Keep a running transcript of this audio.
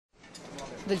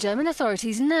The German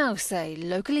authorities now say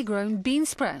locally grown bean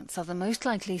sprouts are the most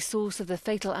likely source of the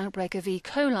fatal outbreak of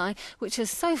E.coli, which has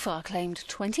so far claimed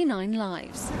 29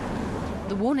 lives.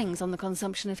 The warnings on the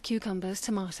consumption of cucumbers,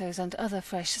 tomatoes and other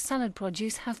fresh salad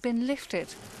produce have been lifted.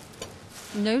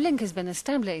 No link has been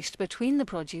established between the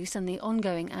produce and the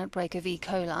ongoing outbreak of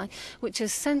E.coli, which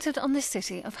has centred on the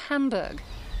city of Hamburg.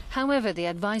 However, the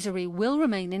advisory will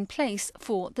remain in place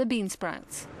for the bean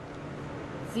sprouts.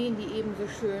 Sehen die ebenso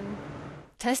schön.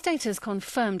 Testators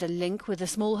confirmed a link with a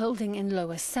small holding in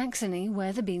Lower Saxony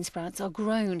where the bean sprouts are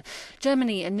grown.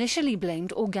 Germany initially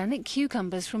blamed organic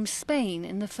cucumbers from Spain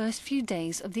in the first few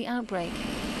days of the outbreak.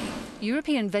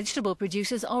 European vegetable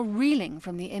producers are reeling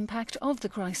from the impact of the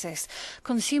crisis.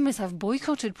 Consumers have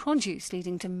boycotted produce,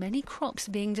 leading to many crops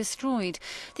being destroyed.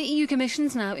 The EU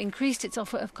Commission's now increased its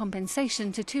offer of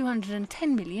compensation to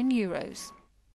 €210 million.